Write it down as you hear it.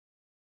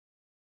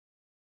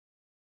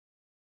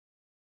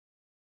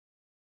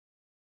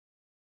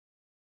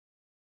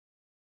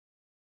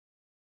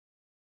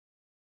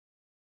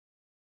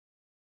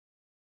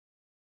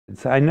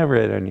I never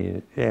had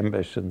any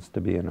ambitions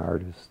to be an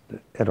artist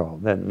at all.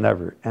 That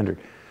never entered.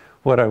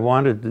 What I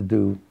wanted to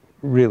do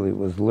really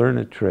was learn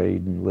a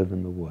trade and live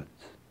in the woods.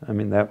 I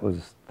mean, that's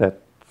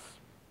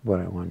what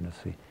I wanted to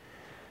see.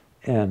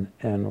 And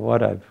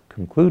what I've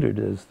concluded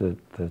is that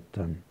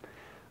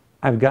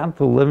I've got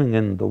the living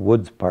in the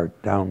woods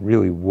part down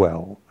really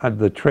well.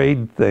 The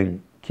trade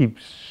thing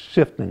keeps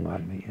shifting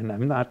on me, and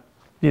I'm not,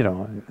 you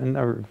know, I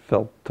never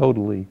felt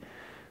totally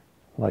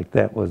like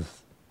that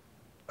was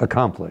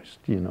accomplished,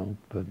 you know,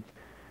 but,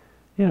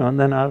 you know, and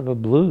then out of the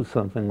blue,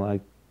 something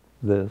like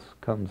this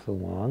comes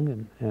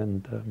along,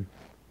 and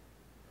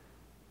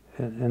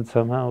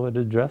somehow it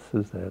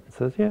addresses that and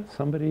says, yeah,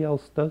 somebody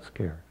else does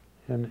care,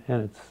 and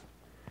it's,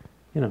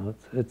 you know,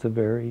 it's a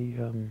very,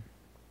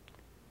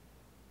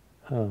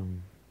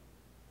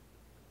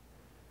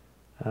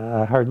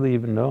 I hardly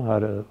even know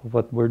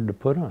what word to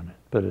put on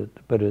it,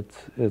 but it's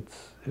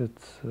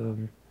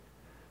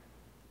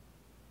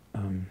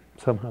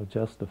somehow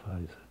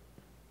justifies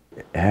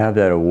it. Have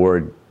that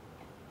award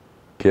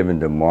given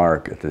to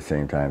Mark at the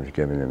same time as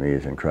given to me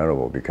is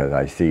incredible, because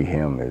I see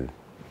him as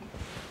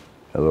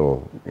a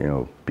little, you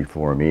know,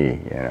 before me,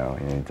 you know,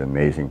 and he's an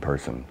amazing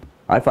person.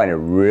 I find it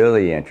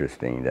really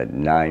interesting that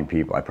 9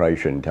 people, I probably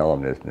shouldn't tell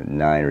them this, that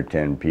 9 or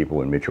 10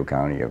 people in Mitchell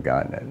County have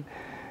gotten it.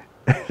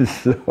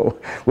 So,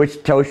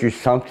 which tells you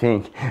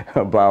something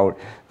about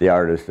the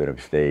artists that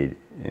have stayed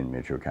in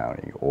Mitchell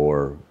County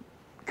or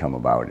come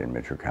about in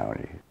Mitchell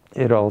County.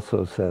 It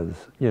also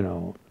says, you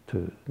know,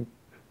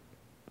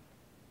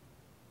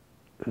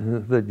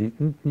 that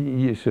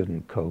you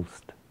shouldn't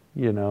coast,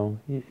 you know.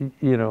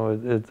 You know,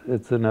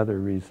 it's another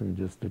reason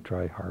just to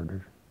try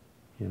harder,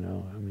 you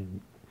know. I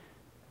mean,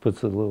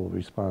 puts a little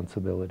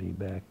responsibility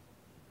back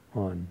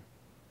on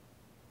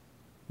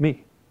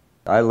me.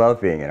 I love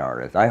being an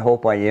artist. I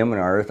hope I am an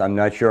artist. I'm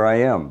not sure I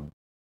am.